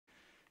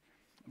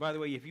By the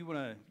way, if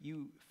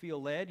you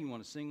feel led, you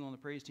want to sing on the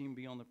praise team,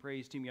 be on the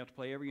praise team, you have to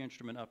play every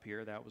instrument up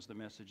here. That was the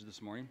message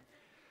this morning.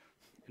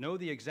 No,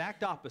 the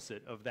exact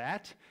opposite of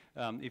that.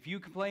 If you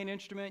can play an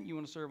instrument, you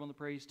want to serve on the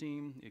praise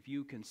team. If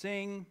you can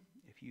sing,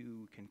 if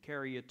you can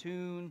carry a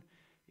tune,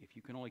 if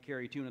you can only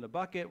carry a tune in a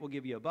bucket, we'll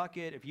give you a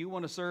bucket. If you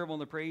want to serve on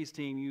the praise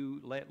team, you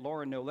let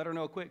Lauren know. Let her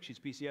know quick. She's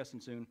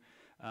PCSing soon.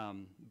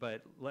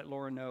 But let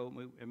Lauren know.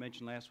 I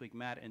mentioned last week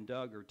Matt and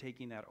Doug are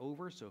taking that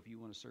over. So if you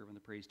want to serve on the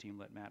praise team,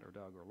 let Matt or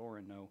Doug or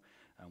Lauren know.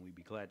 We'd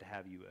be glad to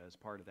have you as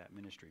part of that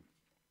ministry.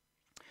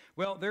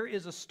 Well, there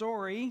is a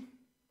story.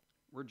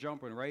 We're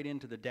jumping right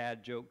into the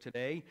dad joke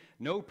today.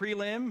 No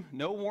prelim,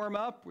 no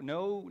warm-up,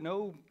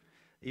 no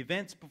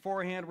events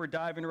beforehand. We're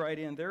diving right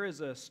in. There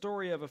is a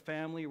story of a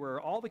family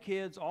where all the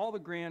kids, all the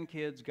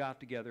grandkids got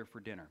together for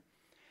dinner.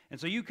 And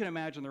so you can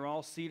imagine they're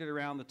all seated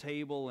around the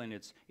table, and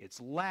it's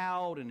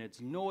loud, and it's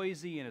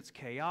noisy, and it's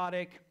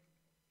chaotic.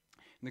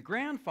 And the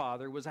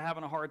grandfather was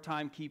having a hard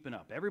time keeping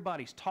up.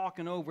 Everybody's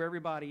talking over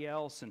everybody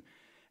else, and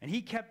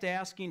he kept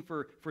asking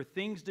for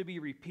things to be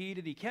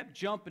repeated. He kept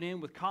jumping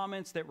in with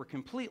comments that were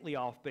completely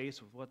off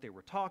base with what they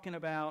were talking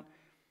about.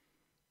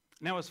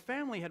 Now, his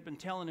family had been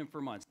telling him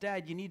for months,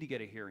 Dad, you need to get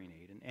a hearing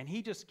aid. And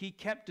he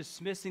kept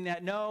dismissing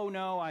that.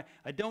 No,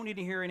 I don't need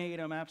a hearing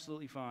aid. I'm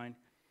absolutely fine.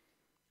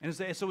 And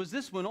so as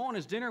this went on,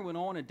 as dinner went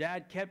on, and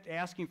Dad kept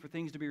asking for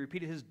things to be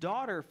repeated, his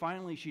daughter,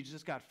 finally, she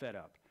just got fed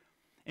up.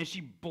 And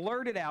she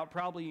blurted out,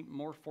 probably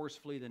more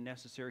forcefully than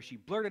necessary, she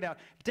blurted out,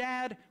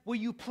 Dad, will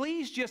you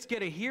please just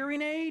get a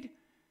hearing aid? And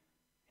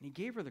he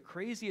gave her the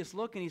craziest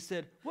look, and he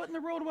said, what in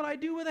the world would I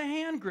do with a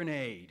hand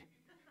grenade?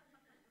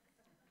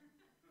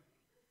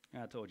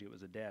 I told you it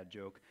was a dad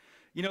joke.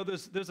 You know,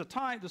 there's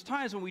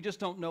times when we just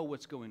don't know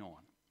what's going on.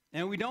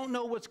 And we don't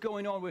know what's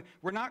going on.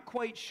 We're not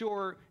quite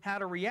sure how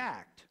to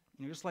react.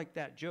 You know, just like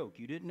that joke.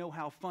 You didn't know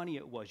how funny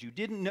it was. You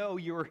didn't know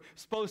you were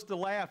supposed to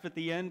laugh at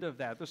the end of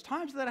that. There's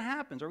times that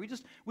happens, or we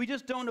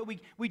just don't know.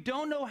 We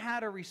don't know how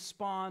to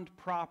respond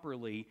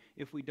properly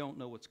if we don't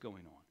know what's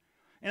going on.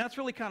 And that's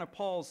really kind of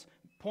Paul's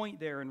point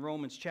there in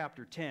Romans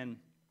chapter 10.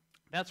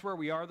 That's where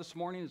we are this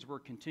morning as we're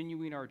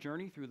continuing our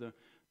journey through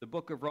the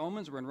book of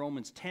Romans. We're in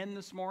Romans 10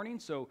 this morning.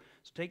 So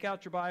take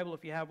out your Bible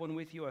if you have one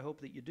with you. I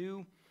hope that you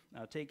do.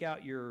 Take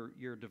out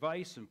your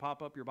device and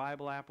pop up your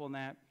Bible app on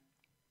that.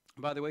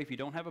 By the way, if you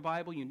don't have a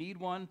Bible, you need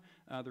one.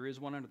 There is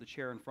one under the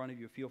chair in front of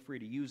you. Feel free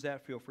to use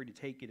that. Feel free to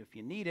take it if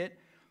you need it.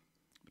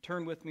 But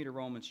turn with me to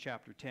Romans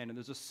chapter 10. And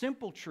there's a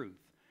simple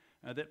truth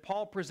that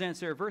Paul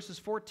presents there. Verses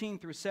 14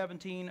 through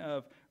 17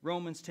 of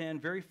Romans 10.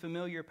 Very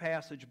familiar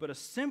passage, but a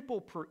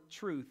simple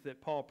truth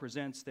that Paul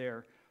presents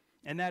there.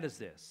 And that is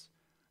this.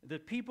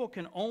 That people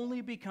can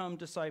only become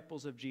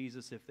disciples of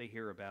Jesus if they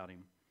hear about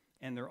him.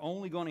 And they're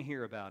only going to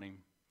hear about him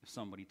if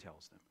somebody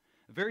tells them.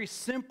 A very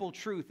simple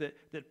truth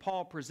that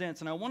Paul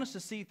presents. And I want us to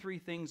see three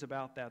things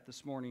about that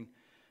this morning.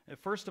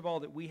 First of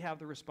all, that we have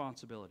the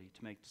responsibility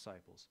to make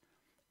disciples.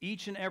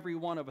 Each and every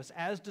one of us,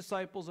 as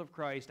disciples of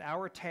Christ,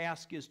 our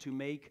task is to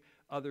make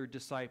other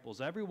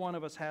disciples. Every one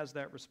of us has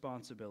that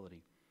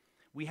responsibility.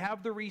 We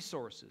have the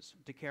resources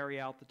to carry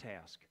out the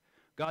task.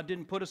 God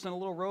didn't put us in a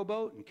little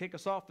rowboat and kick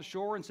us off the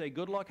shore and say,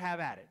 good luck, have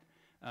at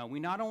it.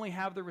 We not only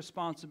have the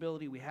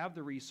responsibility, we have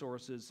the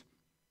resources,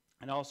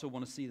 and also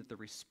want to see that the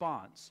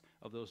response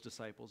of those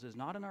disciples is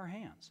not in our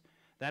hands.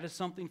 That is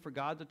something for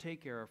God to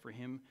take care of, for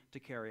him to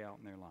carry out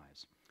in their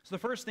lives. So the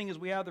first thing is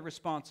we have the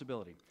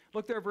responsibility.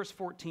 Look there at verse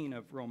 14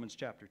 of Romans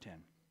chapter 10.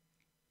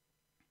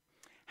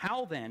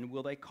 How then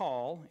will they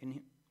call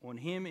on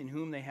him in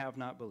whom they have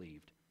not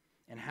believed?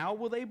 And how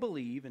will they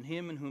believe in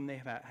him in whom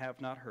they have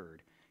not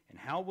heard? And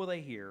how will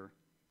they hear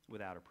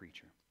without a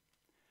preacher?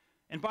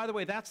 And by the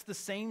way, that's the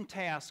same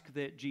task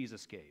that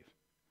Jesus gave.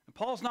 And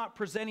Paul's not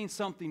presenting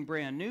something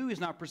brand new. He's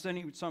not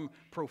presenting some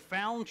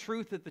profound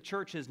truth that the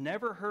church has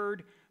never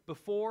heard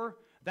before.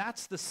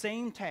 That's the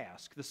same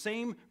task, the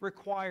same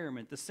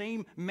requirement, the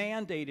same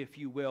mandate, if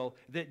you will,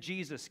 that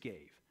Jesus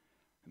gave.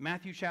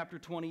 Matthew chapter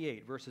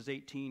 28, verses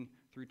 18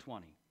 through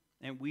 20.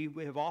 And we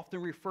have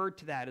often referred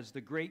to that as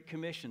the Great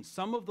Commission,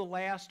 some of the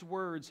last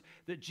words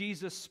that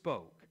Jesus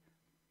spoke.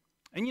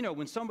 And you know,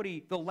 when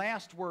the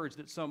last words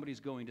that somebody's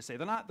going to say,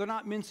 they're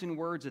not mincing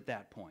words at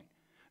that point.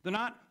 They're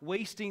not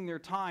wasting their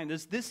time.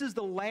 This is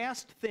the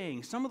last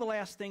thing, some of the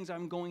last things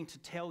I'm going to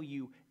tell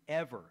you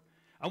ever.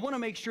 I want to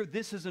make sure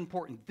this is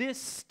important. This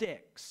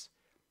sticks.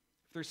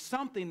 If there's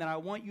something that I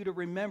want you to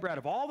remember out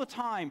of all the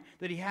time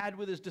that he had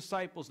with his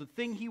disciples, the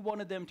thing he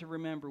wanted them to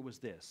remember was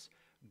this.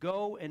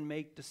 Go and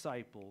make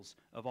disciples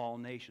of all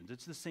nations.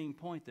 It's the same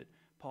point that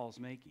Paul's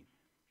making.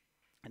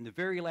 And the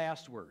very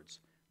last words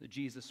that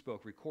Jesus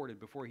spoke, recorded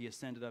before he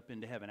ascended up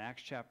into heaven,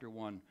 Acts chapter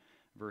 1,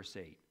 verse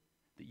 8.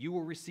 That you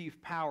will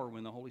receive power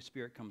when the Holy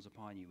Spirit comes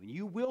upon you. And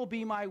you will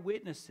be my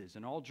witnesses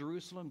in all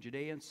Jerusalem,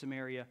 Judea, and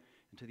Samaria,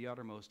 and to the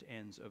uttermost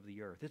ends of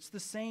the earth. It's the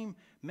same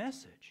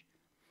message.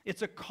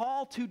 It's a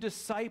call to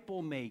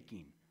disciple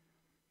making.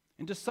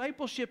 And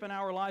discipleship in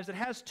our lives, it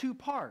has two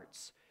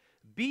parts.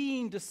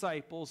 Being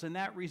disciples, and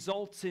that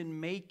results in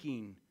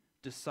making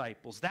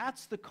disciples.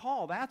 That's the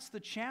call. That's the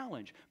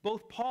challenge.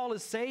 Both Paul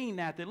is saying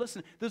that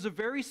listen, there's a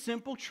very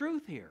simple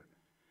truth here.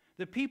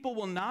 That people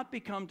will not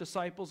become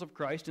disciples of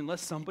Christ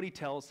unless somebody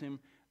tells them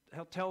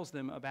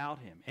about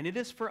him. And it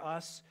is for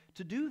us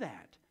to do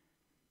that.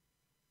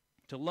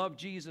 To love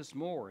Jesus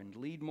more and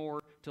lead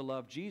more to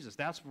love Jesus.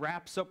 That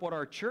wraps up what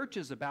our church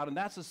is about, and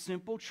that's a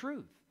simple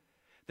truth.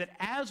 That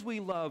as we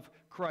love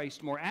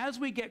Christ more, as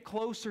we get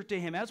closer to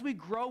him, as we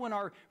grow in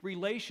our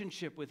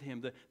relationship with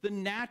him, the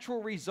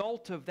natural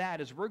result of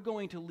that is we're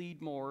going to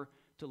lead more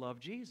to love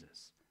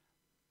Jesus.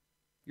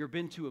 You've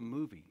been to a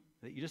movie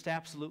that you just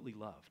absolutely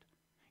loved.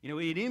 You know,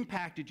 it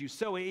impacted you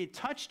so, it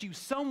touched you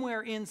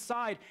somewhere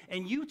inside,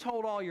 and you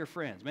told all your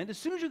friends. Man, as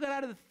soon as you got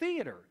out of the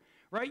theater,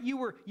 right, you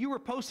were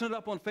posting it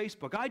up on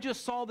Facebook. I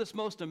just saw this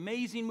most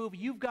amazing movie.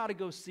 You've got to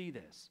go see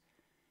this.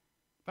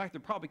 In fact,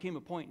 there probably came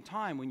a point in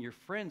time when your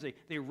friends,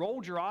 they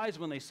rolled your eyes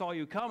when they saw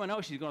you coming.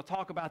 Oh, she's going to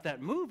talk about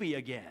that movie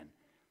again.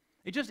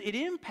 It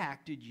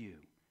impacted you.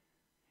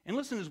 And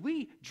listen, as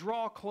we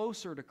draw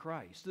closer to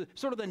Christ,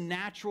 sort of the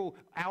natural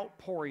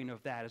outpouring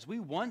of that is we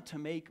want to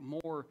make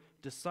more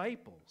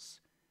disciples.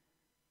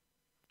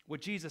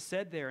 What Jesus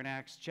said there in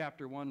Acts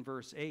chapter 1,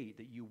 verse 8,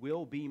 that you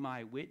will be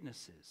my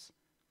witnesses.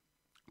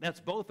 That's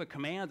both a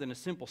command and a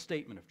simple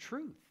statement of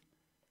truth.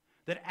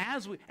 That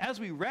as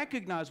we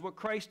recognize what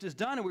Christ has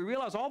done and we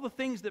realize all the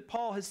things that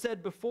Paul has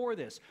said before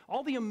this,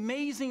 all the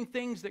amazing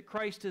things that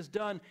Christ has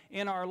done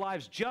in our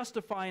lives,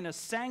 justifying us,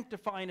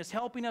 sanctifying us,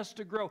 helping us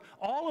to grow,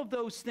 all of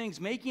those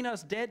things, making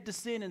us dead to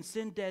sin and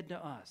sin dead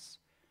to us.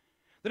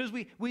 That as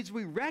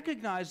we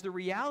recognize the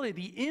reality,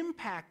 the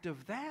impact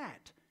of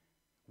that,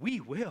 we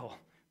will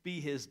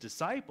be his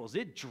disciples.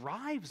 It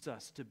drives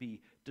us to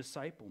be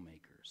disciple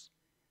makers.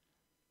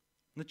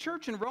 And the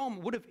church in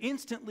Rome would have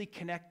instantly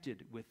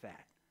connected with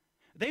that.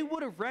 They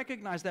would have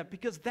recognized that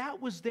because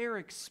that was their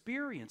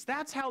experience.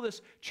 That's how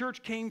this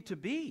church came to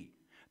be.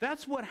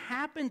 That's what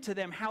happened to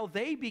them, how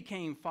they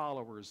became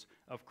followers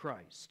of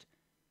Christ.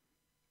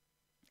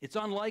 It's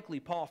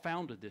unlikely Paul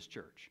founded this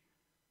church.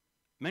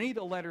 Many of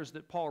the letters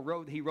that Paul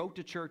wrote, he wrote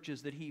to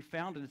churches that he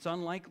founded. It's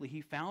unlikely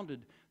he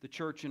founded the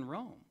church in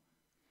Rome.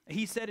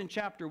 He said in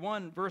chapter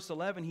 1, verse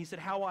 11, he said,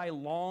 how I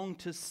long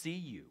to see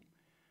you.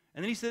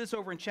 And then he said this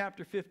over in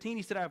chapter 15.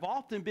 He said, I've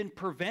often been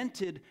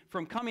prevented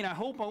from coming. I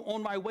hope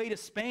on my way to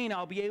Spain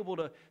I'll be able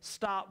to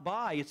stop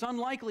by. It's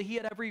unlikely he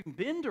had ever even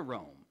been to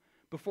Rome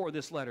before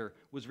this letter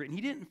was written.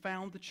 He didn't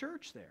found the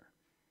church there.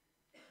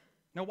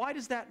 Now, why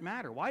does that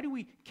matter? Why do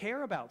we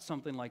care about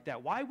something like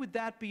that? Why would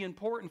that be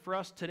important for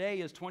us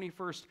today as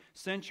 21st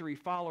century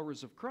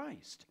followers of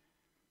Christ?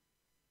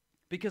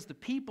 Because the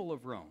people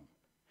of Rome,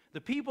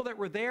 the people that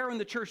were there in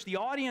the church, the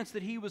audience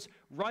that he was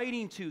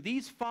writing to,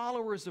 these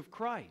followers of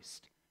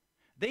Christ,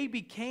 they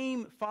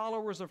became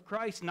followers of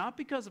Christ not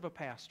because of a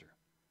pastor,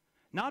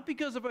 not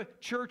because of a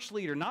church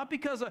leader, not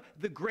because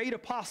the great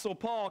apostle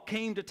Paul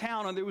came to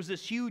town and there was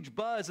this huge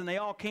buzz and they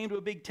all came to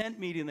a big tent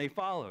meeting and they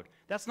followed.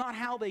 That's not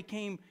how they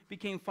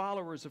became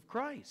followers of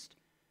Christ.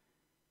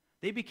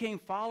 They became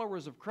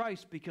followers of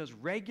Christ because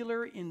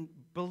regular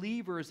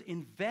believers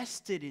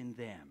invested in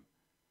them.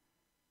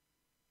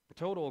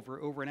 We're told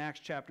over in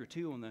Acts chapter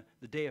 2 on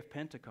the day of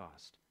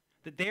Pentecost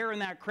that there in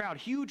that crowd,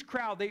 huge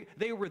crowd,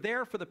 they were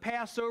there for the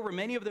Passover.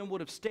 Many of them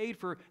would have stayed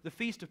for the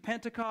Feast of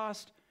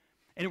Pentecost.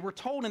 And we're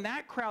told in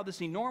that crowd,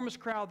 this enormous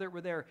crowd that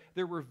were there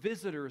were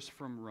visitors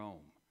from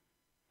Rome.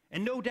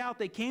 And no doubt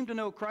they came to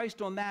know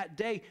Christ on that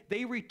day.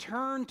 They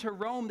returned to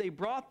Rome. They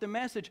brought the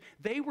message.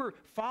 They were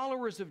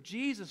followers of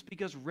Jesus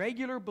because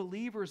regular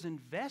believers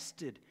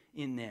invested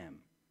in them.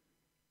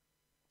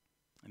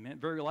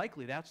 And very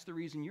likely that's the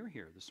reason you're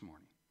here this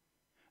morning.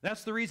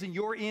 That's the reason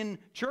you're in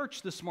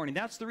church this morning.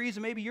 That's the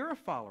reason maybe you're a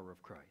follower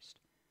of Christ.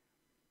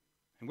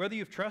 And whether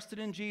you've trusted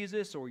in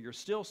Jesus or you're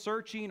still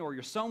searching or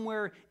you're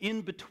somewhere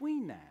in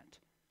between that,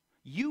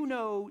 you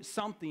know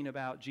something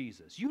about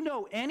Jesus. You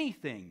know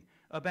anything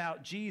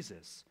about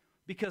Jesus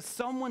because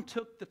someone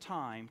took the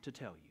time to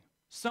tell you.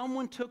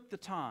 Someone took the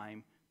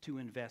time to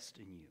invest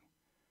in you.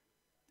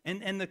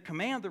 And the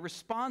command, the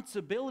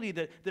responsibility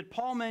that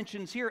Paul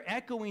mentions here,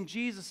 echoing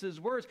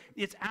Jesus' words,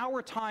 it's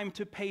our time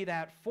to pay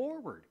that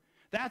forward.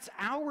 That's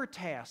our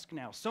task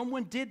now.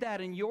 Someone did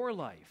that in your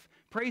life.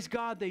 Praise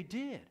God they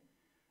did.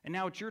 And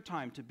now it's your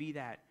time to be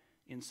that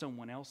in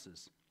someone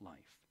else's life.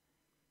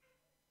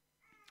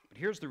 But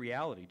here's the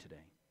reality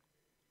today.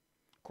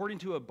 According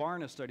to a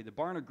Barna study, the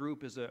Barna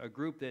Group is a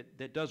group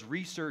that does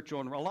research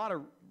on a lot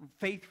of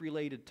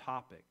faith-related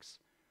topics.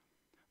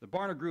 The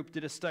Barna Group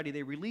did a study.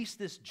 They released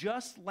this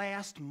just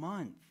last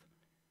month.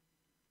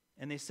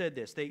 And they said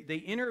this. They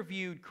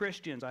interviewed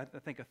Christians, I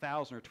think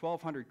 1,000 or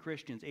 1,200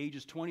 Christians,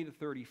 ages 20 to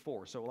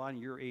 34. So a lot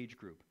in your age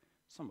group.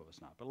 Some of us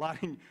not, but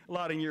a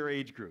lot in your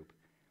age group.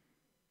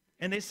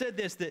 And they said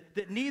this,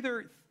 that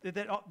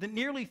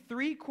nearly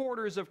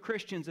 3/4 of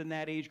Christians in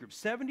that age group,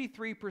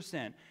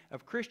 73%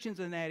 of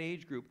Christians in that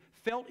age group,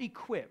 felt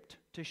equipped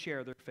to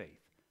share their faith.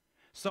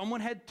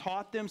 Someone had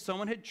taught them,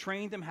 someone had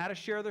trained them how to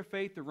share their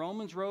faith, the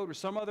Romans Road or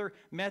some other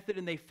method,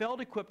 and they felt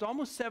equipped.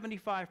 Almost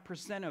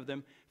 75% of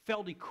them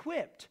felt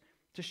equipped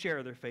to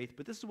share their faith.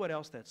 But this is what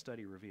else that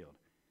study revealed.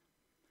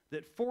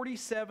 That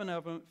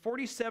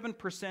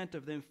 47%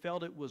 of them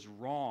felt it was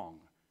wrong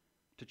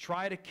to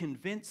try to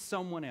convince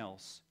someone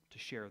else to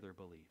share their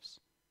beliefs.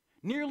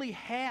 Nearly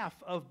half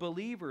of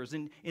believers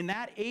in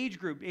that age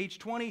group, age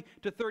 20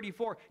 to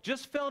 34,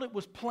 just felt it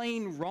was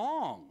plain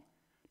wrong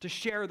to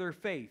share their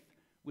faith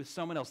with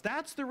someone else.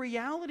 That's the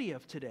reality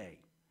of today.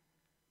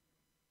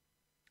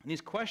 And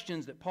these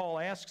questions that Paul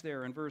asks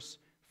there in verse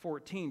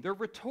 14, they're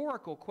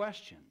rhetorical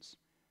questions.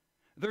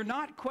 They're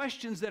not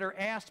questions that are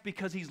asked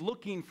because he's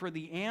looking for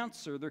the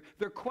answer.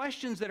 They're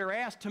questions that are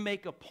asked to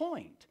make a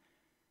point.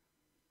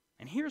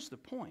 And here's the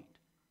point.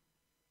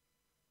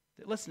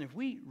 That, listen, if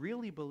we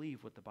really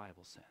believe what the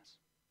Bible says,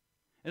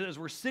 and as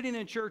we're sitting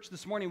in church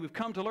this morning, we've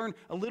come to learn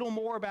a little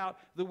more about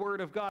the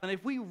Word of God. And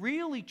if we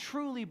really,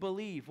 truly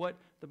believe what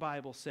the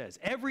Bible says,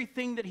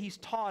 everything that he's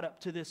taught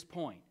up to this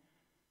point,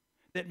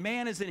 that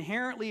man is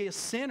inherently a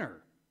sinner,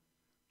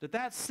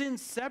 that sin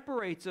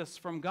separates us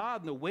from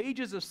God, and the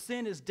wages of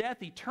sin is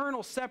death,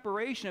 eternal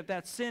separation if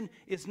that sin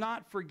is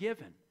not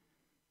forgiven,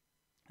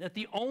 that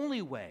the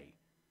only way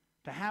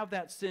to have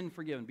that sin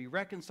forgiven, be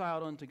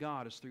reconciled unto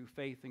God, is through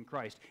faith in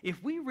Christ.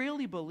 If we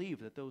really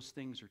believe that those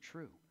things are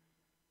true,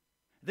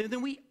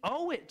 then we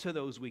owe it to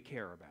those we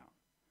care about.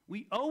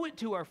 We owe it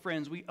to our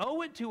friends. We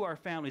owe it to our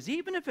families,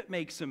 even if it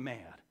makes them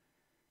mad,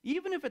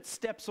 even if it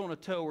steps on a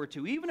toe or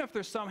two, even if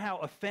they're somehow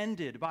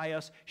offended by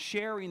us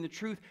sharing the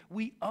truth.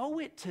 We owe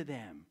it to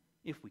them,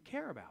 if we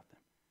care about them,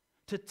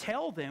 to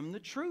tell them the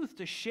truth,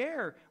 to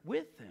share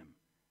with them.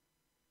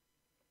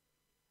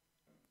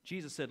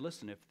 Jesus said,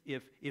 listen,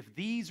 if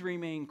these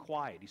remain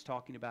quiet, he's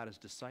talking about his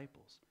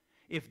disciples,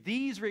 if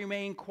these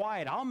remain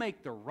quiet, I'll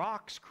make the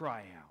rocks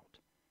cry out.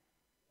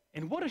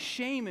 And what a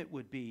shame it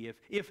would be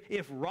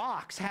if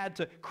rocks had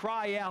to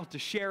cry out to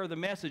share the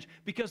message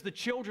because the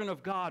children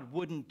of God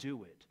wouldn't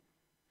do it.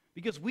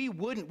 Because we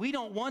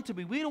don't want to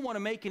be. We don't want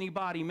to make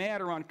anybody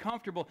mad or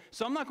uncomfortable,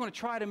 so I'm not going to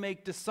try to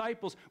make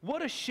disciples.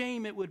 What a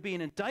shame it would be,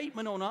 an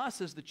indictment on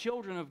us as the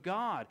children of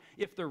God,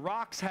 if the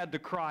rocks had to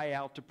cry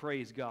out to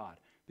praise God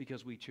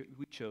because we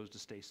chose to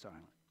stay silent.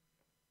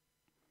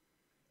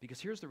 Because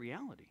here's the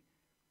reality,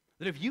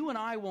 that if you and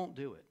I won't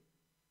do it,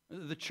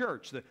 the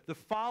church, the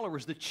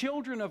followers, the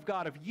children of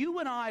God, if you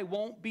and I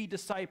won't be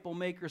disciple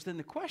makers, then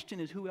the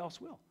question is, who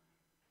else will?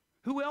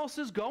 Who else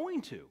is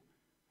going to?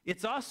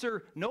 It's us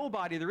or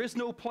nobody. There is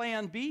no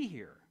plan B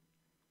here.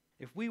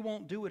 If we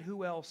won't do it,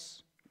 who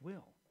else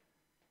will?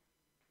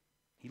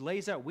 He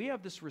lays out, we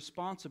have this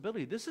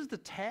responsibility. This is the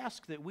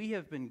task that we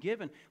have been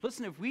given.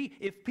 Listen, if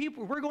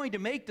we're going to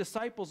make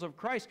disciples of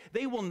Christ,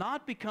 they will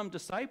not become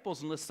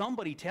disciples unless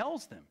somebody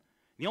tells them.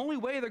 The only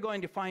way they're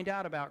going to find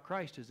out about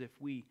Christ is if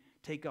we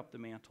take up the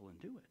mantle and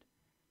do it.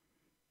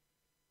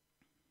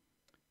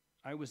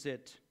 I was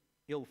at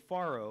Il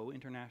Faro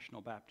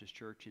International Baptist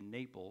Church in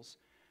Naples.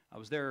 I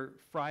was there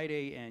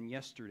Friday and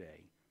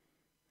yesterday,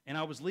 and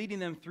I was leading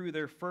them through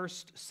their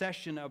first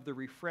session of the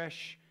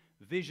Refresh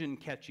vision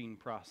catching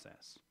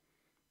process.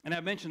 And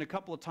I've mentioned a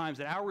couple of times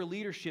that our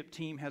leadership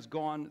team has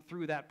gone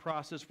through that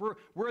process.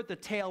 We're at the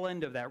tail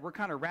end of that. We're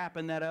kind of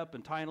wrapping that up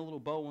and tying a little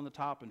bow on the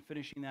top and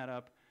finishing that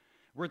up.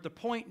 We're at the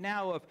point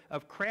now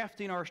of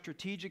crafting our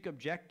strategic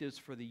objectives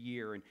for the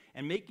year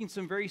and making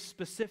some very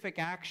specific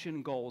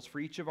action goals for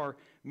each of our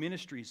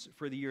ministries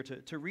for the year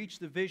to reach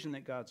the vision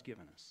that God's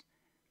given us.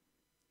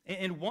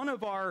 And one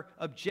of our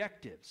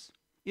objectives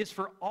is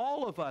for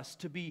all of us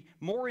to be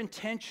more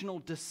intentional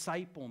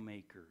disciple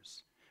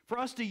makers. For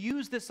us to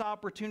use this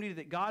opportunity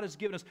that God has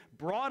given us,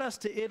 brought us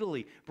to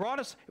Italy,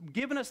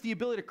 given us the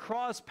ability to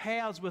cross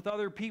paths with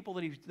other people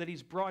that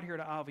He's brought here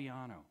to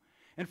Aviano.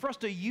 And for us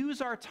to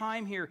use our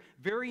time here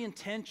very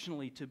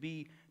intentionally to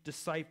be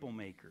disciple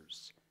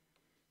makers.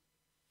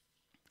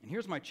 And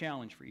here's my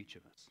challenge for each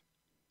of us.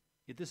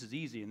 If this is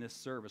easy in this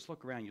service,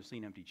 look around, you'll see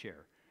an empty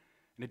chair.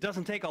 And it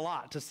doesn't take a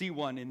lot to see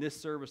one in this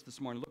service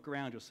this morning. Look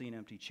around, you'll see an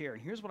empty chair.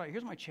 And here's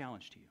my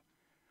challenge to you.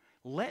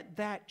 Let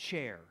that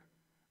chair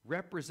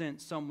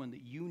represent someone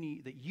that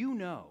you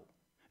know,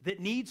 that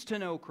needs to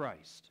know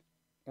Christ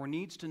or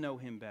needs to know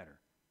Him better.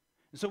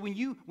 And so when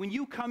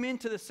you come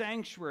into the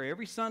sanctuary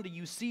every Sunday,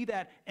 you see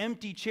that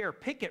empty chair,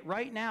 pick it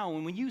right now,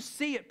 and when you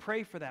see it,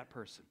 pray for that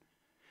person.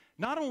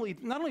 Not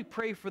only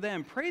pray for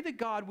them, pray that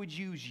God would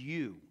use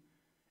you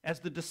as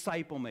the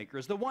disciple maker,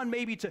 as the one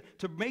maybe to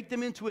make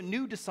them into a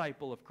new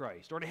disciple of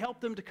Christ, or to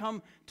help them to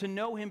come to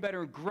know Him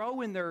better and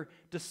grow in their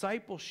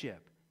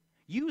discipleship.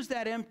 Use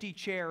that empty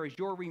chair as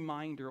your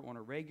reminder on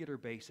a regular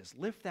basis.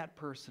 Lift that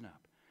person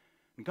up.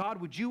 And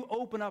God, would you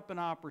open up an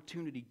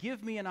opportunity?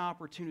 Give me an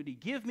opportunity.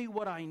 Give me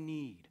what I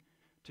need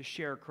to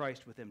share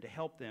Christ with them, to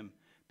help them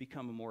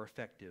become a more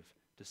effective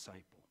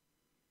disciple.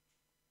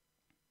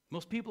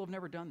 Most people have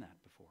never done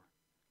that before.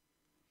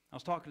 I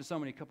was talking to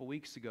somebody a couple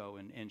weeks ago,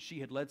 and she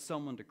had led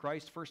someone to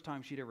Christ. First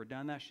time she'd ever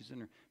done that. She's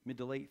in her mid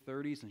to late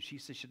 30s, and she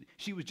said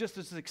she was just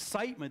this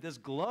excitement, this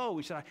glow.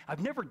 She said,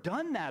 I've never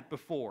done that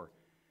before.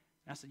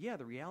 And I said, yeah,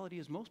 the reality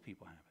is most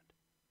people haven't.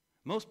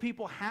 Most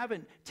people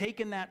haven't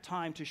taken that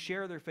time to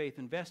share their faith,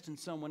 invest in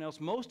someone else.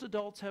 Most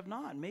adults have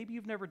not. Maybe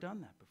you've never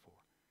done that before.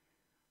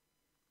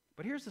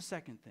 But here's the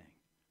second thing.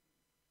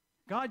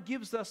 God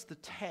gives us the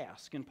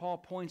task, and Paul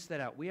points that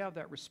out. We have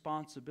that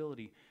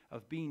responsibility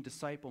of being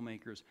disciple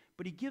makers,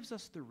 but he gives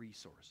us the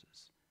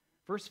resources.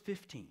 Verse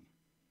 15.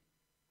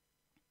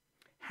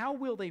 How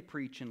will they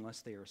preach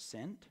unless they are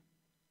sent?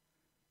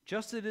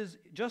 Just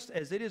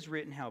as it is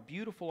written, how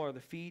beautiful are the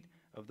feet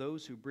of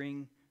those who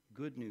bring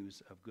good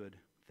news of good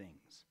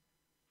things.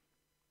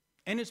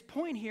 And his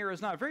point here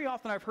is not, very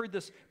often I've heard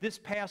this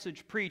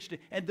passage preached,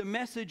 and the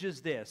message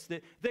is this,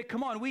 that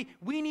come on,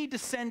 we need to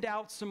send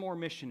out some more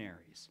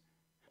missionaries.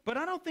 But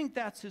I don't think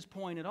that's his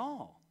point at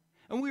all.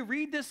 And we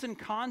read this in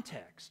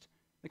context.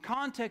 The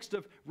context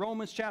of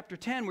Romans chapter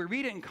 10, we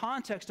read it in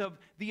context of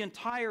the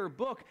entire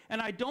book,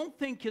 and I don't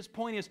think his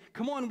point is,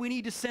 come on, we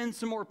need to send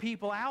some more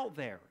people out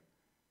there.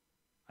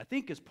 I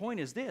think his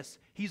point is this,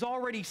 he's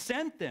already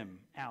sent them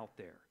out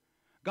there.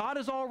 God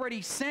has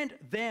already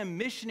sent them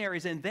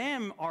missionaries, and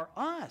them are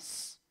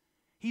us.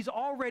 He's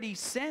already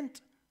sent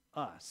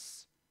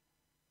us.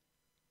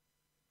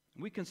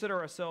 We consider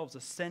ourselves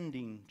a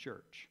sending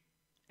church.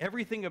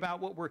 Everything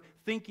about what we're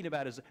thinking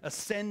about is a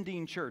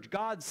sending church.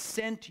 God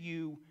sent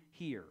you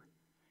here.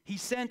 He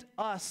sent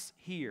us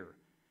here.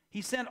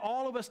 He sent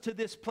all of us to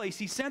this place.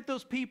 He sent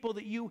those people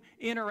that you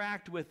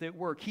interact with at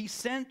work. He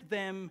sent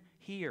them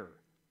here.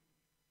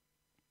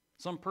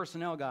 Some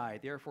personnel guy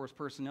at the Air Force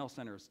Personnel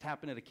Center is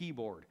tapping at a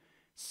keyboard.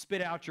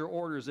 Spit out your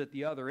orders at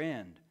the other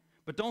end.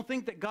 But don't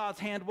think that God's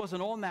hand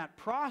wasn't on that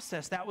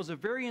process. That was a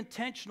very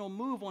intentional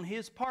move on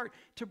his part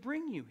to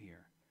bring you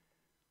here.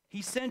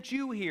 He sent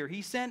you here.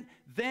 He sent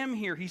them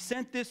here. He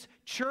sent this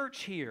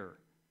church here.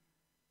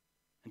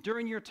 And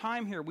during your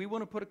time here, we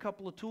want to put a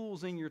couple of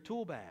tools in your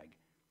tool bag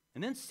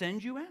and then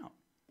send you out.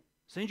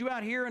 Send you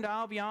out here into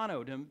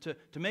Aviano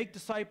to make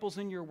disciples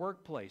in your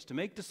workplace, to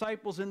make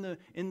disciples in the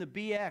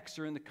BX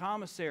or in the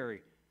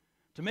commissary,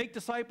 to make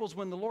disciples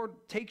when the Lord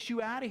takes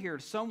you out of here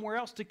to somewhere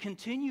else, to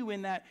continue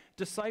in that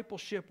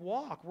discipleship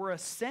walk. We're a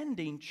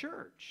sending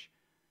church.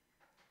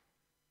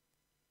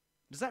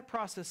 Does that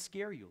process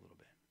scare you a little bit?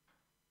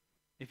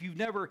 If you've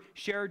never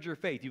shared your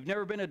faith, you've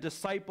never been a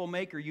disciple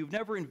maker, you've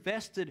never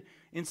invested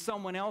in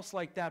someone else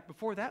like that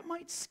before, that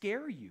might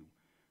scare you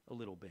a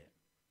little bit.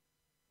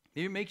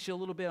 Maybe it makes you a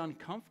little bit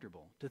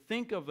uncomfortable to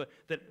think of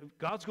that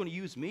God's going to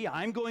use me.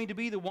 I'm going to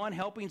be the one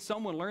helping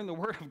someone learn the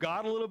Word of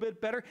God a little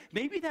bit better.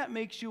 Maybe that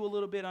makes you a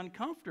little bit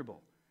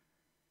uncomfortable.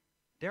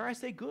 Dare I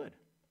say good?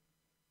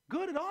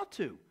 Good, it ought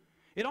to.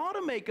 It ought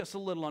to make us a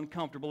little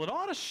uncomfortable. It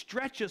ought to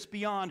stretch us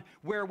beyond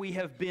where we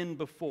have been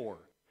before.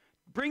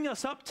 Bring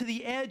us up to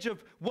the edge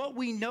of what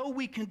we know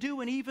we can do,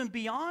 and even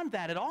beyond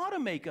that, it ought to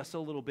make us a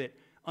little bit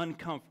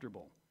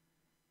uncomfortable.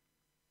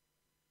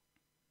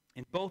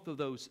 In both of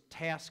those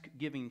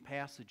task-giving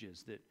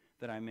passages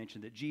that I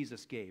mentioned, that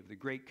Jesus gave, the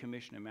Great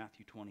Commission in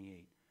Matthew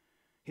 28,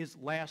 his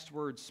last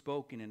words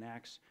spoken in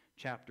Acts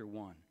chapter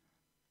 1.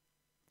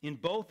 In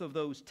both of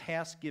those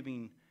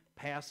task-giving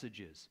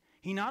passages,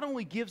 he not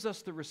only gives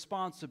us the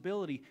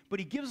responsibility, but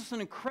he gives us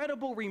an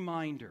incredible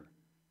reminder.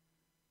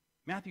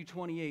 Matthew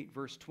 28,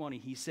 verse 20,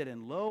 he said,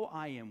 "And lo,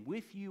 I am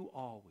with you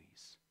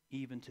always,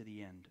 even to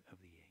the end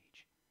of the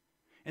age."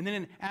 And then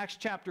in Acts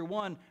chapter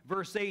 1,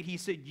 verse 8, he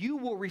said, "You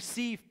will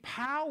receive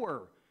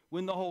power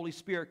when the Holy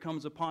Spirit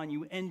comes upon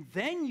you, and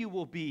then you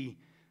will be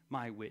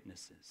my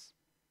witnesses."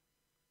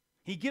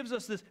 He gives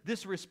us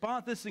this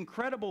response, this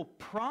incredible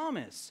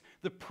promise,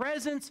 the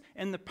presence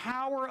and the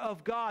power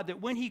of God,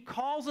 that when he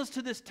calls us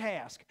to this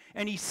task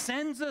and he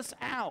sends us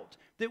out,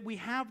 that we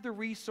have the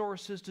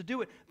resources to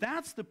do it.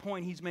 That's the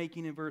point he's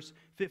making in verse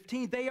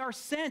 15. They are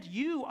sent.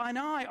 You and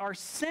I are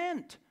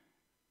sent.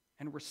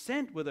 And we're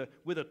sent with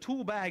a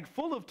tool bag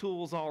full of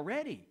tools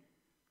already.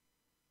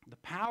 The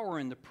power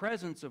and the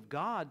presence of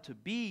God to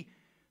be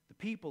the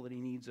people that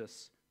he needs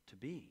us to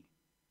be.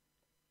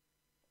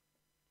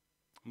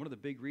 One of the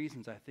big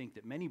reasons I think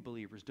that many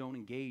believers don't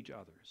engage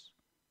others.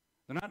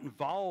 They're not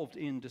involved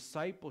in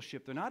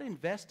discipleship. They're not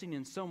investing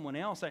in someone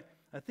else.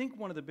 I think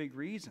one of the big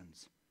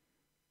reasons,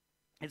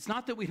 it's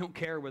not that we don't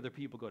care whether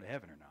people go to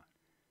heaven or not.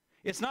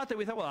 It's not that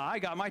we thought, well, I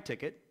got my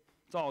ticket.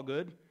 It's all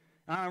good.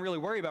 I don't really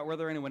worry about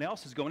whether anyone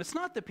else is going. It's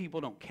not that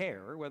people don't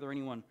care whether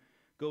anyone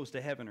goes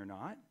to heaven or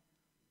not.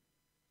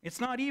 It's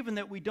not even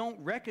that we don't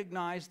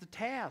recognize the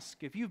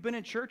task. If you've been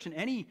in church in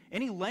any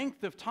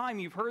length of time,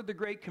 you've heard the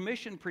Great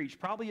Commission preached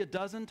probably a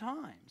dozen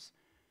times.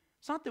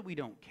 It's not that we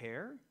don't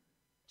care.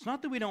 It's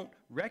not that we don't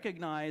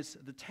recognize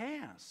the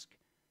task.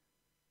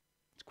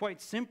 It's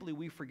quite simply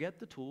we forget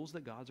the tools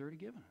that God's already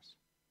given us.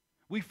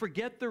 We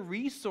forget the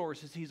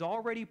resources he's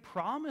already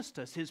promised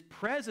us, his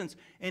presence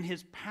and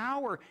his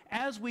power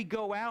as we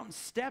go out and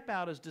step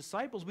out as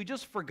disciples. We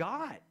just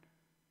forgot.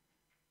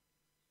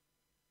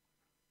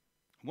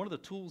 One of the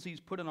tools he's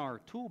put in our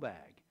tool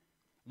bag,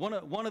 one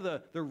of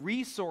the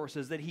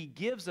resources that he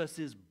gives us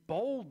is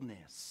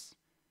boldness.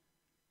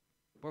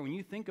 Boy, when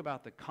you think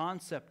about the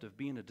concept of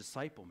being a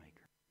disciple maker,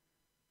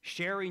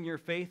 sharing your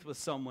faith with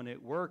someone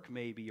at work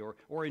maybe,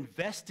 or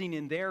investing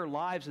in their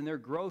lives and their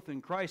growth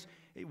in Christ,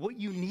 what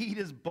you need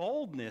is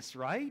boldness,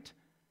 right?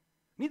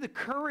 You need the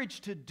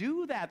courage to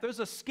do that. There's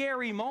a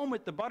scary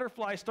moment. The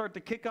butterflies start to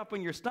kick up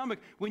in your stomach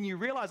when you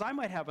realize I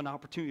might have an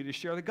opportunity to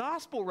share the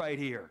gospel right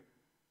here.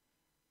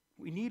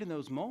 What we need in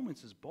those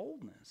moments is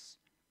boldness.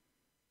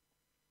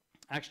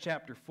 Acts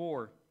chapter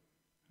 4,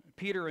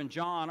 Peter and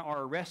John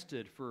are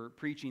arrested for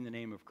preaching the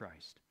name of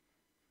Christ.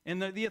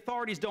 And the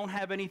authorities don't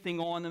have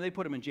anything on them. They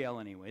put them in jail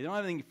anyway. They don't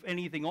have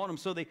anything on them,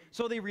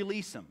 so they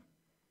release them.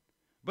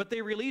 But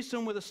they release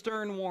them with a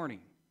stern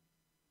warning.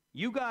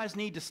 You guys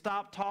need to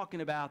stop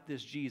talking about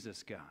this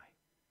Jesus guy.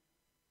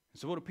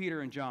 So what do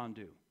Peter and John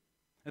do?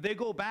 They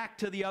go back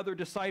to the other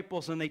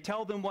disciples and they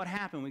tell them what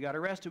happened. We got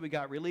arrested, we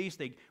got released.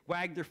 They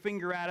wagged their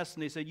finger at us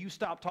and they said, you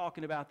stop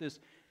talking about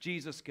this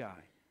Jesus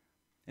guy.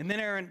 And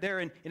then there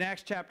in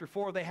Acts chapter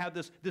 4, they have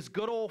this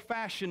good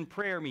old-fashioned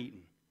prayer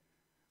meeting.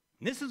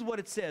 And this is what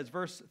it says,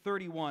 verse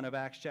 31 of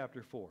Acts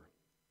chapter 4.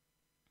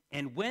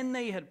 And when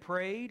they had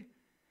prayed,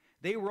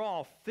 they were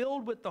all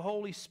filled with the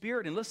Holy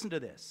Spirit. And listen to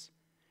this.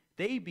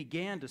 They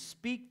began to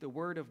speak the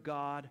word of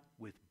God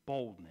with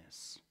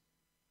boldness.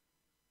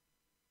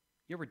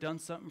 You ever done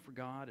something for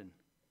God and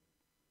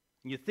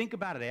you think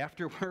about it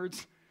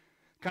afterwards,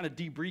 kind of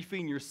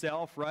debriefing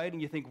yourself, right?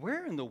 And you think,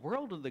 where in the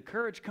world did the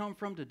courage come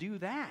from to do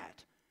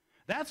that?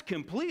 That's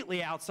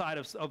completely outside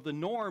of the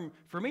norm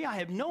for me. I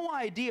have no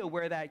idea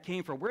where that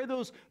came from, where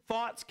those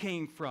thoughts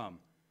came from,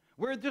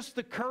 where just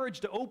the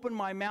courage to open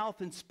my mouth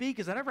and speak.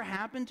 Has that ever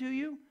happened to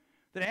you?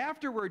 That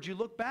afterwards you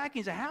look back and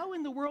you say, how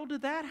in the world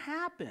did that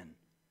happen?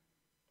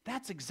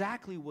 That's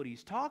exactly what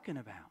he's talking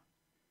about.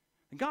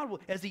 And God, will,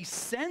 as he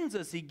sends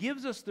us, he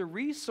gives us the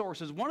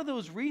resources. One of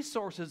those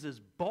resources is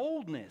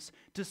boldness,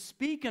 to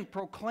speak and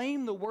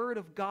proclaim the word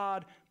of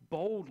God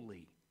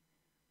boldly.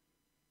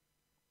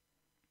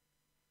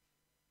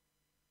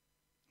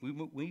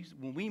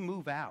 When we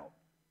move out,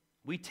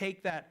 we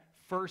take that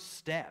first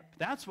step.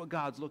 That's what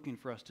God's looking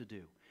for us to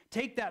do.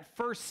 Take that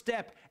first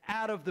step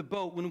out of the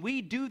boat. When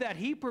we do that,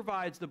 he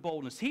provides the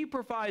boldness. He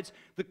provides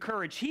the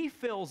courage. He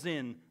fills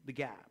in the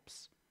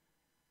gaps.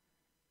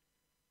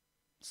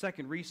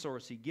 Second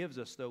resource he gives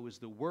us, though, is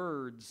the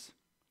words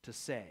to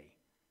say.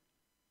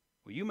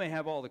 Well, you may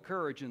have all the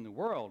courage in the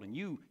world, and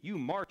you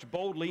march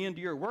boldly into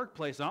your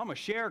workplace, I'm going to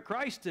share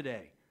Christ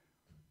today.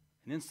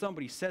 And then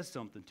somebody says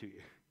something to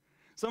you.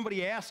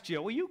 Somebody asks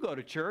you, well, you go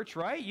to church,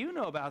 right? You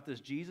know about this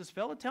Jesus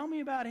fella. Tell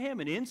me about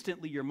him. And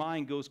instantly your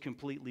mind goes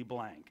completely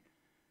blank.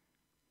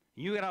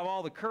 You got to have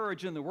all the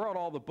courage in the world,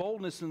 all the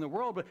boldness in the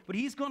world, but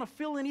he's going to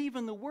fill in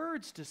even the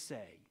words to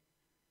say.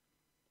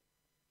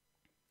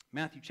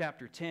 Matthew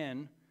chapter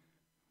 10,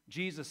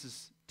 Jesus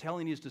is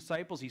telling his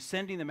disciples, he's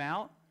sending them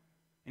out,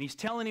 and he's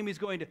telling him he's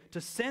going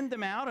to send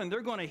them out, and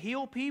they're going to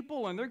heal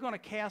people, and they're going to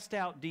cast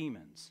out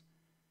demons.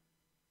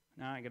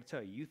 Now, I got to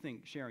tell you, you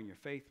think sharing your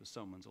faith with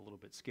someone's a little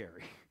bit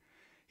scary.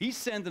 He's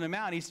sending them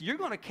out. He said, you're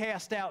going to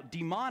cast out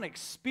demonic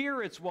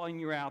spirits while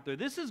you're out there.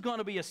 This is going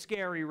to be a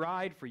scary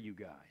ride for you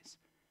guys.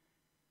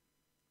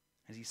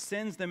 As he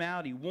sends them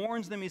out, he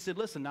warns them. He said,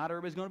 listen, not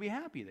everybody's going to be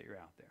happy that you're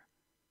out there.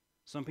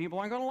 Some people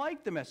aren't going to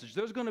like the message.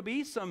 There's going to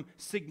be some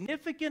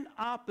significant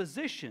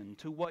opposition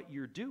to what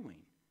you're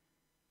doing.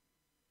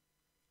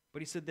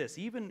 But he said this,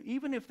 even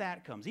if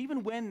that comes,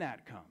 even when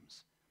that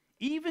comes,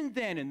 even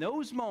then, in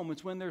those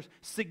moments when there's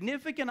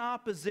significant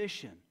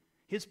opposition,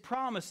 his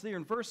promise there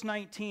in verse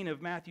 19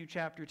 of Matthew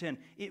chapter 10,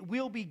 it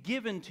will be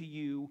given to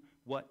you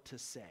what to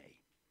say.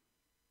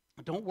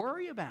 Don't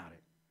worry about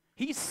it.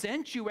 He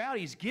sent you out.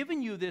 He's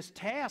given you this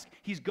task.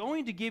 He's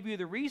going to give you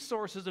the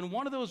resources, and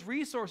one of those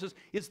resources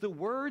is the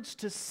words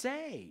to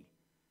say.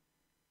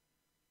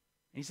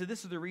 And he said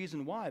this is the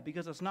reason why,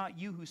 because it's not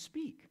you who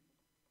speak,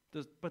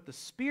 but the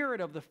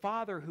Spirit of the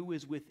Father who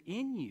is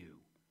within you.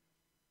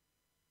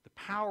 The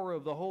power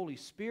of the Holy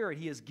Spirit,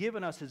 he has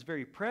given us his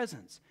very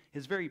presence.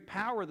 His very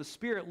power, the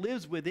Spirit,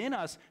 lives within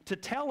us to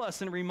tell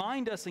us and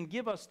remind us and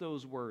give us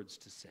those words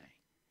to say.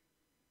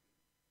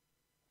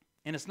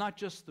 And it's not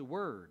just the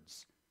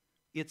words.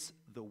 It's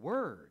the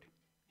word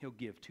he'll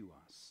give to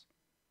us.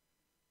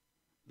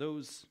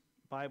 Those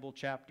Bible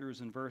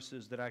chapters and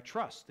verses that I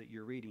trust that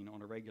you're reading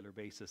on a regular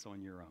basis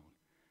on your own.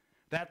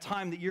 That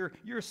time that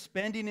you're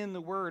spending in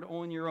the word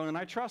on your own, and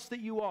I trust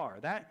that you are.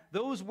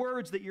 Those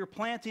words that you're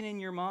planting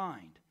in your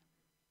mind.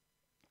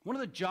 One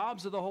of the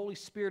jobs of the Holy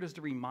Spirit is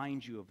to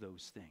remind you of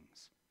those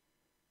things.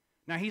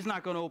 Now, he's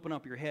not going to open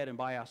up your head and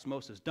by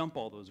osmosis dump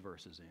all those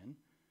verses in.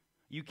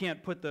 You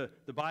can't put the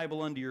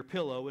Bible under your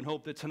pillow and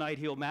hope that tonight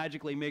he'll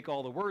magically make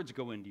all the words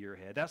go into your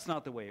head. That's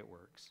not the way it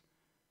works.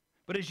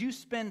 But as you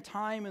spend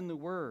time in the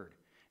Word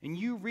and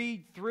you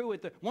read through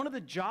it, one of the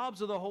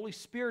jobs of the Holy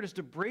Spirit is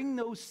to bring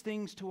those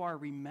things to our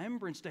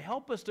remembrance, to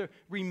help us to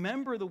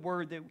remember the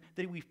Word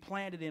that we've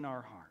planted in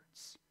our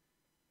hearts.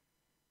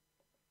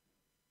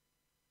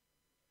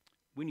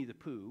 Winnie the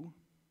Pooh,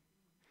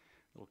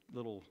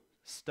 little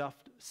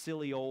stuffed,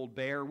 silly old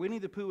bear, Winnie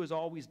the Pooh is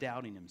always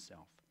doubting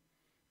himself.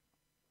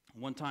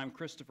 One time,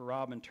 Christopher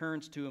Robin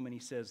turns to him and he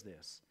says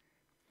this,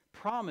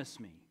 promise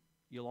me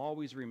you'll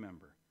always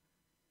remember.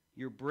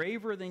 You're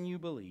braver than you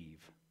believe,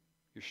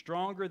 you're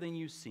stronger than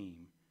you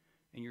seem,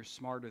 and you're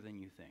smarter than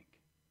you think.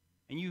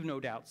 And you've no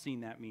doubt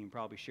seen that meme,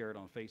 probably shared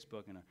on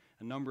Facebook in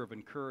a number of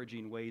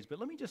encouraging ways. But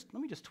let me just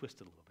twist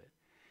it a little bit.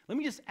 Let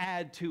me just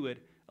add to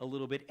it a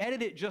little bit,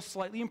 edit it just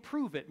slightly,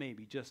 improve it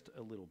maybe just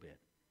a little bit.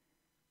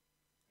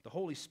 The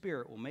Holy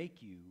Spirit will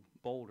make you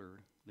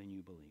bolder than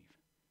you believe.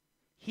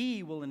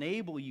 He will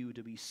enable you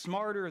to be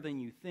smarter than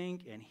you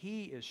think, and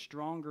He is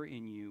stronger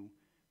in you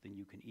than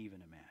you can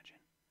even imagine.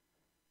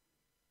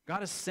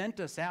 God has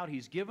sent us out.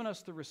 He's given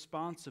us the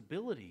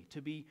responsibility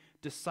to be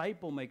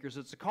disciple makers.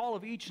 It's a call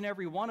of each and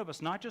every one of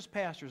us, not just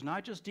pastors,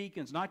 not just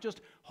deacons, not just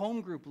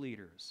home group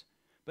leaders,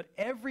 but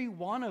every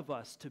one of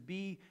us to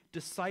be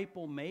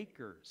disciple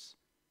makers.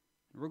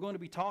 And we're going to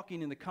be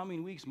talking in the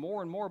coming weeks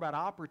more and more about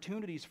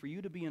opportunities for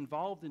you to be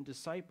involved in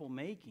disciple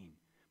making.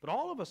 But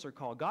all of us are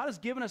called. God has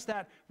given us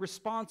that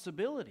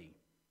responsibility.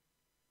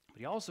 But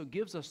He also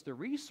gives us the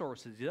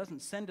resources. He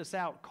doesn't send us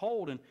out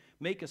cold and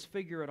make us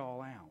figure it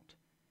all out.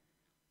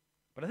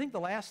 But I think the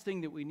last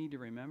thing that we need to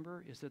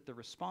remember is that the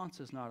response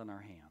is not in our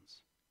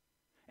hands.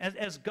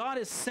 As God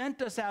has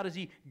sent us out, as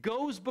He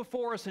goes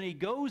before us and He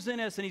goes in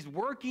us and He's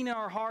working in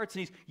our hearts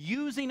and He's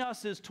using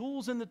us as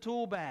tools in the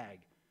tool bag,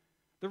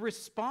 the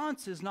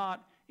response is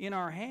not in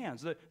our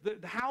hands.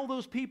 How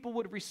those people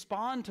would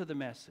respond to the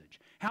message,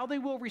 how they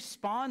will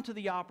respond to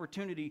the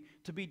opportunity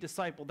to be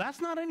discipled,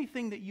 that's not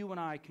anything that you and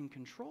I can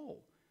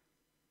control.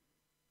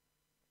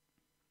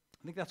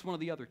 I think that's one of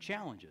the other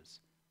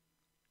challenges.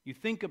 You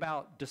think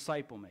about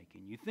disciple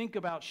making. You think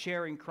about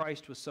sharing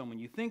Christ with someone.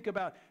 You think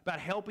about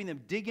helping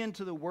them dig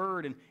into the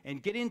Word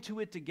and get into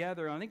it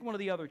together. And I think one of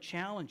the other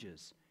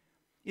challenges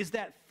is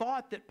that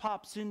thought that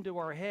pops into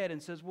our head and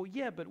says, well,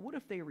 yeah, but what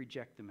if they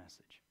reject the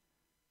message?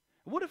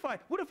 What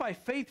if I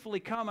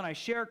faithfully come and I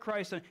share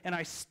Christ and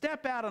I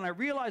step out and I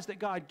realize that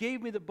God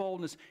gave me the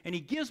boldness and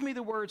He gives me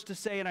the words to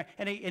say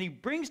and He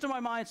brings to my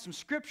mind some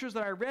scriptures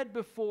that I read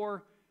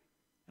before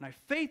and I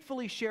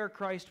faithfully share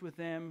Christ with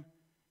them,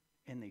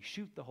 and they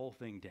shoot the whole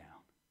thing down.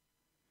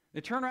 They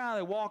turn around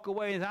and they walk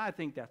away and I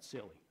think that's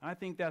silly. I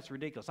think that's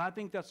ridiculous. I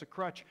think that's a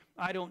crutch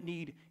I don't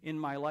need in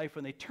my life.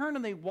 And they turn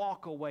and they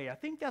walk away. I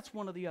think that's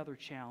one of the other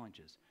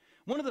challenges.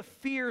 One of the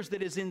fears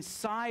that is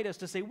inside us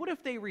to say, what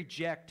if they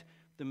reject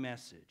the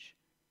message?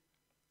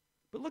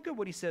 But look at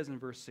what he says in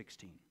verse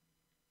 16.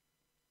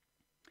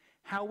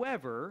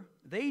 However,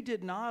 they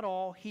did not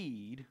all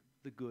heed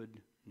the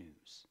good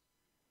news.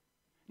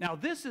 Now,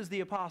 this is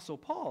the Apostle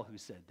Paul who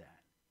said that.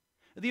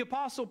 The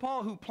Apostle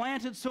Paul who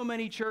planted so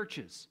many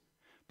churches.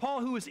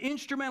 Paul who was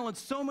instrumental in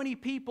so many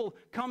people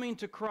coming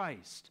to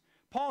Christ.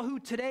 Paul who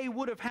today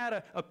would have had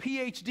a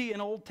PhD in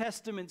Old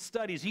Testament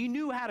studies. He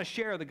knew how to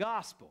share the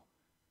gospel.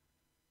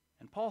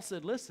 And Paul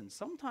said, listen,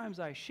 sometimes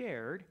I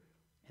shared,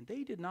 and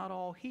they did not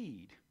all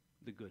heed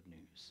the good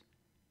news.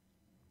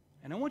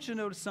 And I want you to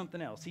notice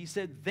something else. He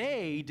said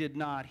they did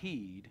not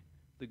heed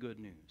the good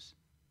news.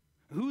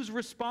 Whose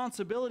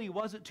responsibility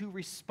was it to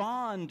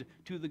respond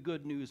to the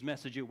good news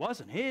message? It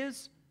wasn't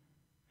his.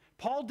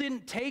 Paul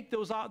didn't take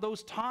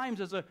those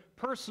times as a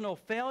personal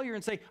failure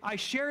and say, I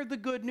shared the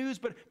good news,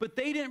 but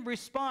they didn't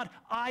respond.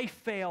 I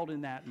failed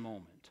in that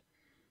moment.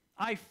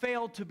 I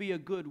failed to be a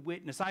good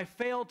witness. I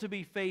failed to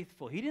be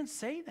faithful. He didn't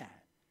say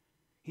that.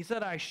 He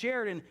said, I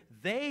shared, and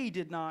they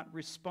did not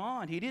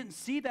respond. He didn't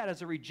see that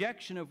as a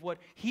rejection of what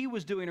he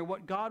was doing or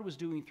what God was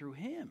doing through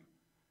him.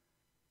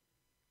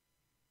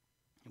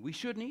 And we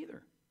shouldn't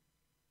either.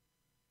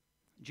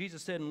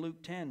 Jesus said in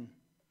Luke 10,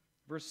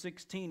 verse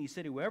 16, He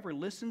said, whoever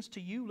listens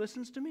to you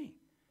listens to me.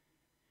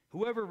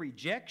 Whoever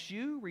rejects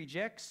you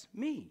rejects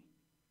me.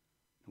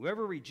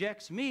 Whoever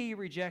rejects me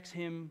rejects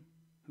Him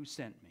who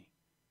sent me.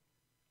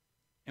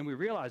 And we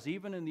realize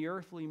even in the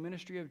earthly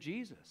ministry of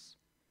Jesus,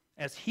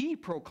 as He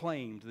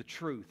proclaimed the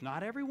truth,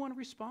 not everyone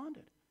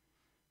responded.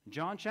 In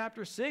John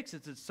chapter 6,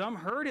 it said some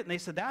heard it and they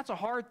said, that's a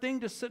hard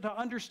thing to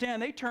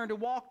understand. They turned and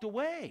walked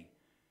away.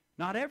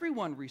 Not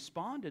everyone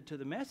responded to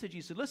the message.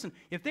 He said, listen,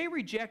 if they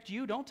reject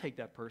you, don't take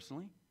that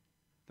personally.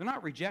 They're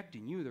not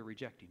rejecting you, they're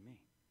rejecting me.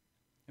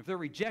 If they're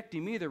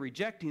rejecting me, they're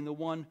rejecting the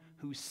one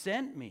who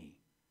sent me.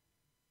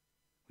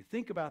 We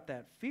think about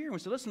that fear and we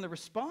say, listen, the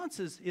response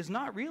is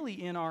not really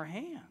in our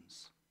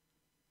hands.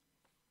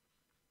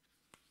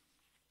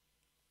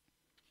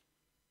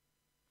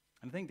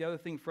 And I think the other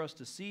thing for us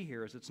to see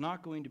here is it's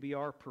not going to be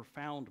our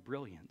profound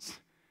brilliance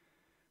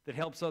that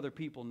helps other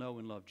people know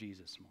and love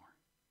Jesus more.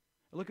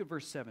 Look at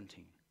verse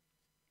 17.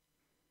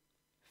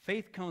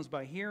 Faith comes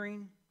by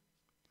hearing,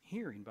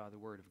 hearing by the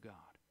word of God.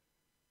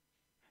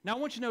 Now I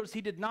want you to notice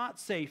he did not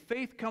say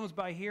faith comes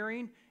by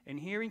hearing, and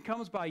hearing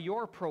comes by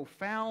your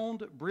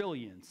profound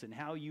brilliance in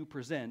how you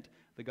present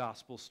the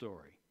gospel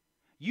story.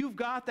 You've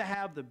got to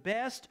have the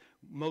best,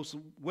 most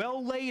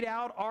well laid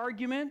out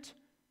argument.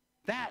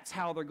 That's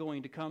how they're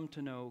going to come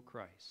to know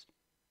Christ.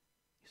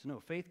 He said, no,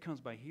 faith comes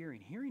by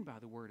hearing, hearing by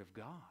the word of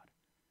God.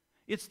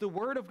 It's the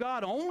Word of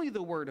God, only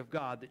the Word of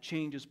God, that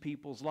changes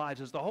people's lives.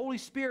 As the Holy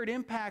Spirit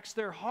impacts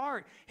their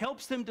heart,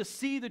 helps them to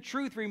see the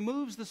truth,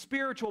 removes the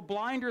spiritual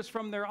blinders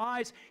from their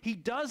eyes, He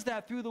does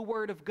that through the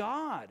Word of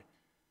God.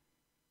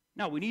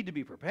 Now, we need to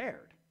be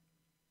prepared.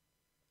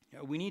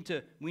 We need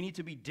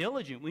to be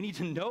diligent. We need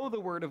to know the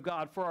Word of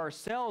God for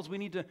ourselves. We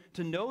need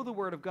to know the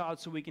Word of God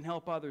so we can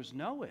help others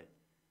know it.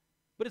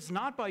 But it's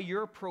not by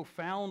your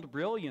profound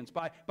brilliance,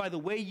 by the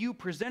way you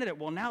presented it.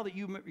 Well, now that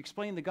you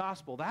explained the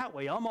gospel that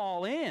way, I'm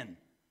all in.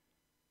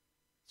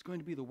 It's going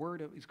to be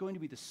it's going to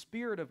be the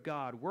Spirit of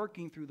God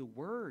working through the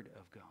Word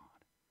of God.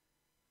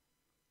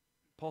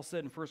 Paul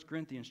said in 1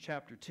 Corinthians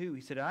chapter 2,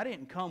 he said, I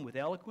didn't come with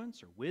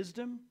eloquence or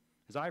wisdom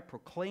as I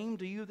proclaimed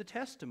to you the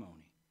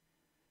testimony.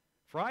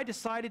 For I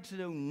decided to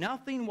know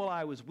nothing while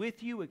I was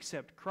with you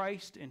except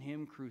Christ and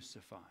Him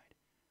crucified.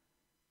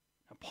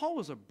 Now, Paul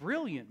was a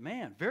brilliant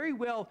man, very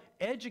well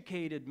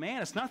educated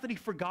man. It's not that he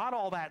forgot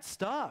all that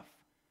stuff.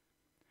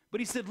 But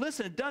he said,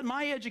 listen,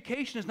 my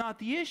education is not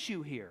the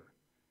issue here.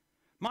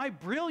 My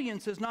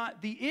brilliance is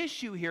not the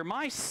issue here.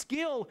 My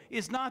skill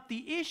is not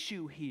the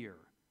issue here.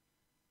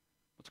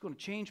 What's going to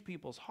change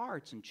people's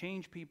hearts and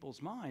change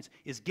people's minds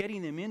is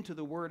getting them into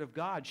the Word of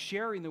God,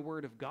 sharing the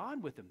Word of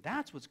God with them.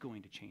 That's what's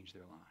going to change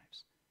their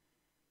lives.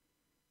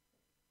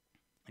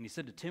 And he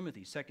said to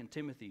Timothy, 2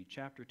 Timothy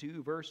chapter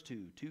 2, verse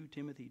 2, 2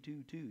 Timothy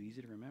 2:2,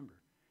 easy to remember.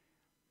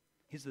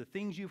 He said, the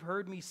things you've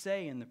heard me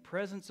say in the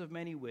presence of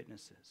many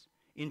witnesses,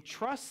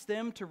 entrust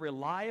them to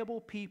reliable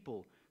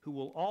people who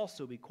will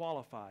also be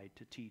qualified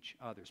to teach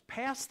others.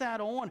 Pass that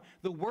on.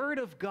 The Word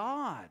of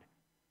God.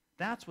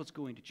 That's what's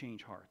going to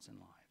change hearts and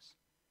lives.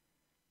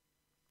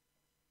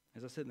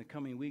 As I said, in the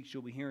coming weeks,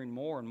 you'll be hearing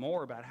more and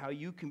more about how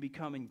you can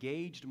become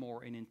engaged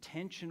more in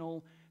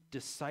intentional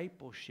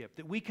discipleship,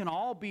 that we can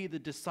all be the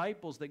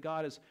disciples that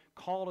God has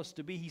called us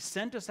to be. He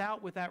sent us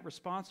out with that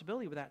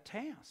responsibility, with that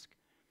task.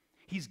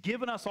 He's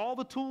given us all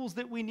the tools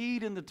that we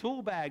need in the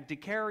tool bag to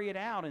carry it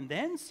out, and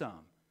then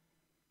some.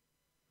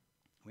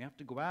 We have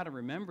to go out and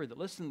remember that,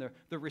 listen,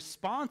 the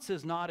response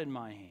is not in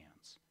my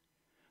hands.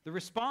 The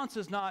response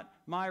is not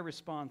my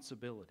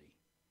responsibility.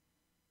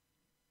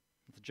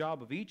 It's the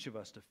job of each of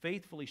us to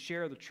faithfully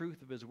share the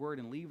truth of His Word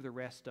and leave the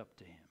rest up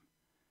to Him.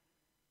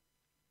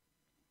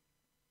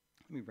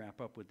 Let me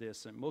wrap up with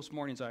this. And most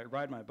mornings I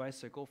ride my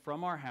bicycle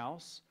from our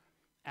house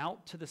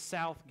out to the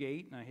south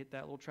gate, and I hit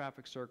that little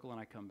traffic circle, and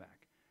I come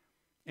back.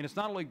 And it's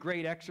not only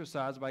great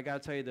exercise, but I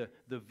got to tell you,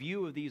 the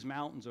view of these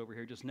mountains over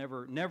here just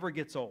never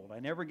gets old. I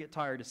never get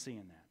tired of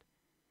seeing that.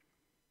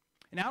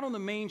 And out on the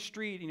main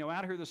street,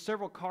 out here, there's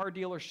several car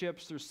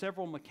dealerships. There's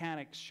several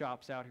mechanics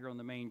shops out here on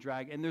the main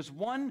drag. And there's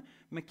one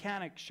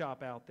mechanic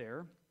shop out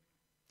there.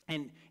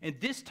 And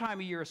this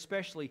time of year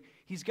especially,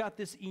 he's got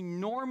this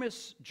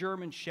enormous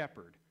German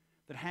Shepherd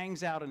that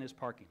hangs out in his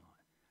parking lot.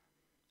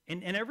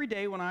 And every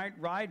day when I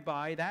ride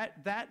by,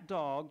 that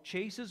dog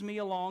chases me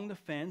along the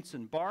fence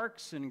and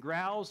barks and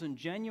growls and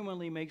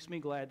genuinely makes me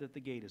glad that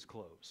the gate is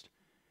closed.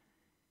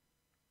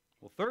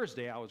 Well,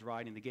 Thursday I was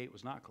riding, the gate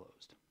was not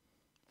closed.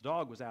 The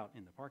dog was out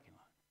in the parking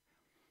lot.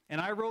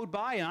 And I rode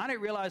by, and I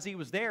didn't realize he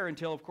was there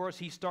until, of course,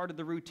 he started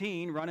the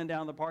routine, running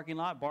down the parking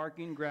lot,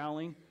 barking,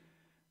 growling,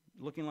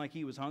 looking like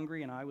he was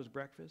hungry and I was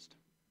breakfast.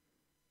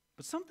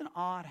 But something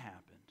odd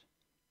happened.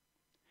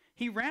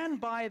 He ran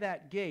by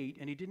that gate,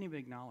 and he didn't even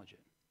acknowledge it.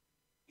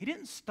 He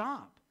didn't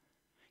stop.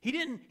 He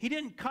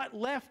didn't cut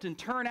left and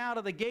turn out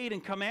of the gate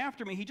and come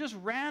after me. He just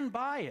ran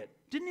by it.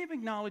 Didn't even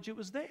acknowledge it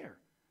was there.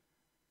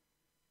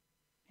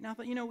 And I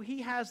thought,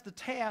 he has the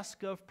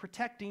task of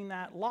protecting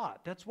that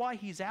lot. That's why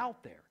he's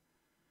out there.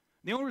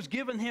 The owner's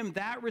given him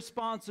that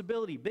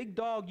responsibility. Big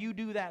dog, you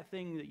do that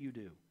thing that you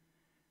do.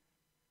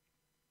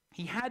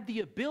 He had the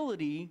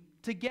ability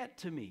to get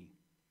to me.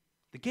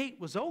 The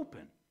gate was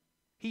open.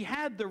 He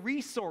had the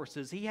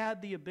resources. He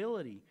had the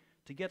ability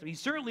to get to me. He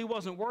certainly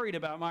wasn't worried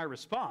about my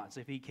response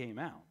if he came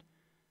out.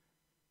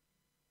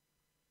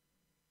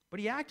 But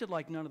he acted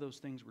like none of those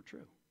things were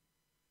true.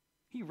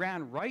 He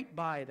ran right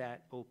by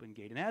that open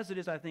gate. And as it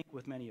is, I think,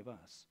 with many of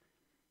us,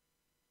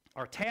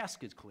 our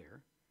task is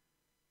clear.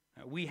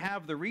 We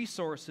have the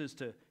resources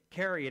to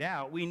carry it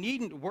out. We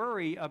needn't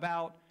worry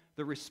about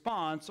the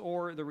response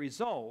or the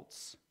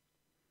results.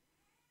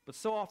 But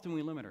so often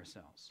we limit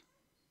ourselves.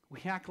 We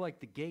act like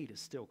the gate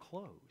is still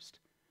closed.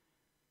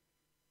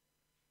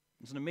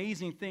 It's an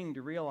amazing thing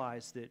to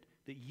realize that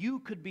you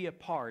could be a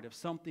part of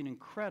something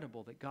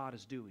incredible that God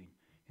is doing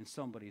in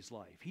somebody's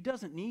life. He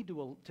doesn't need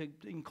to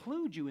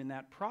include you in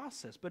that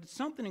process, but it's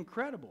something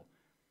incredible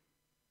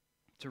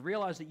to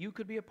realize that you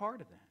could be a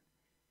part of that.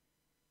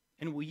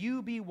 And will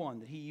you be one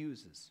that He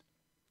uses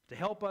to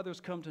help others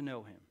come to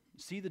know Him,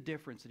 see the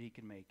difference that He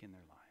can make in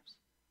their lives?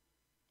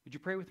 Would you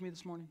pray with me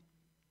this morning?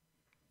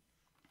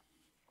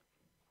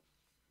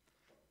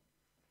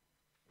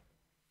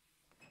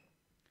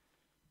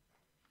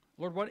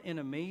 Lord, what an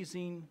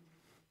amazing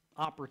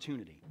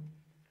opportunity.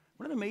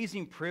 What an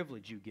amazing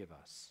privilege you give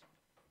us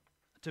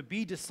to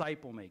be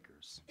disciple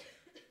makers.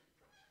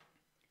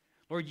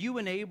 Lord, you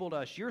enabled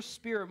us. Your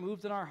Spirit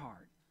moved in our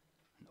heart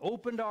and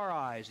opened our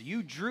eyes.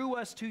 You drew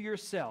us to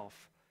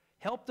yourself,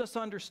 helped us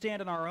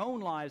understand in our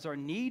own lives our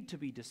need to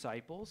be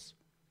disciples.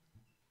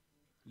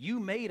 You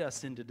made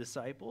us into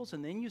disciples,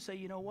 and then you say,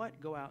 you know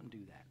what? Go out and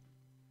do that.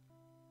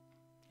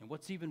 And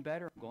what's even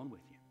better, I'm going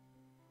with you.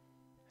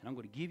 And I'm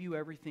going to give you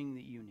everything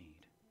that you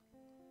need.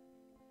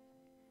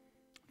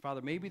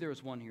 Father, maybe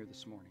there's one here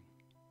this morning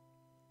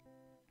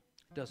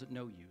who doesn't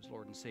know you as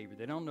Lord and Savior.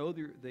 They don't know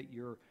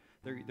that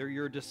they're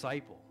your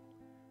disciple.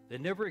 They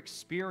never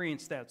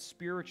experienced that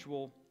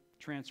spiritual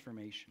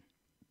transformation.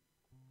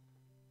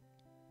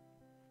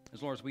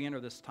 As Lord, as we enter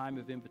this time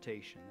of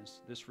invitation,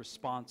 this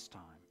response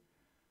time,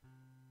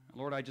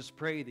 Lord, I just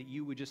pray that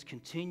you would just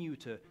continue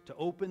to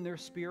open their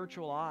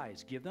spiritual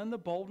eyes, give them the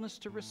boldness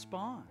to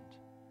respond.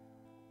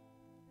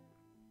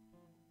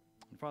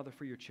 And Father,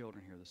 for your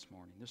children here this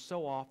morning, there's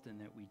so often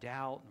that we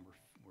doubt and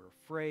we're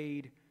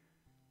afraid.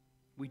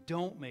 We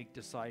don't make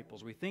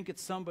disciples. We think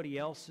it's somebody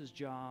else's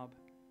job.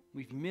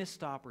 We've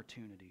missed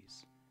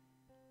opportunities.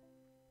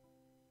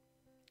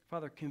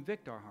 Father,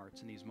 convict our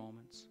hearts in these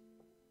moments,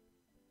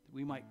 that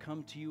we might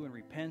come to you in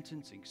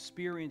repentance,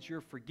 experience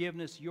your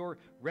forgiveness, your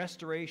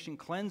restoration,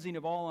 cleansing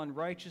of all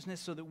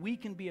unrighteousness, so that we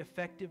can be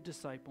effective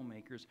disciple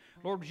makers.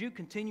 Lord, would you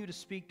continue to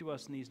speak to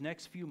us in these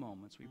next few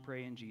moments? We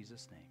pray in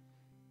Jesus' name.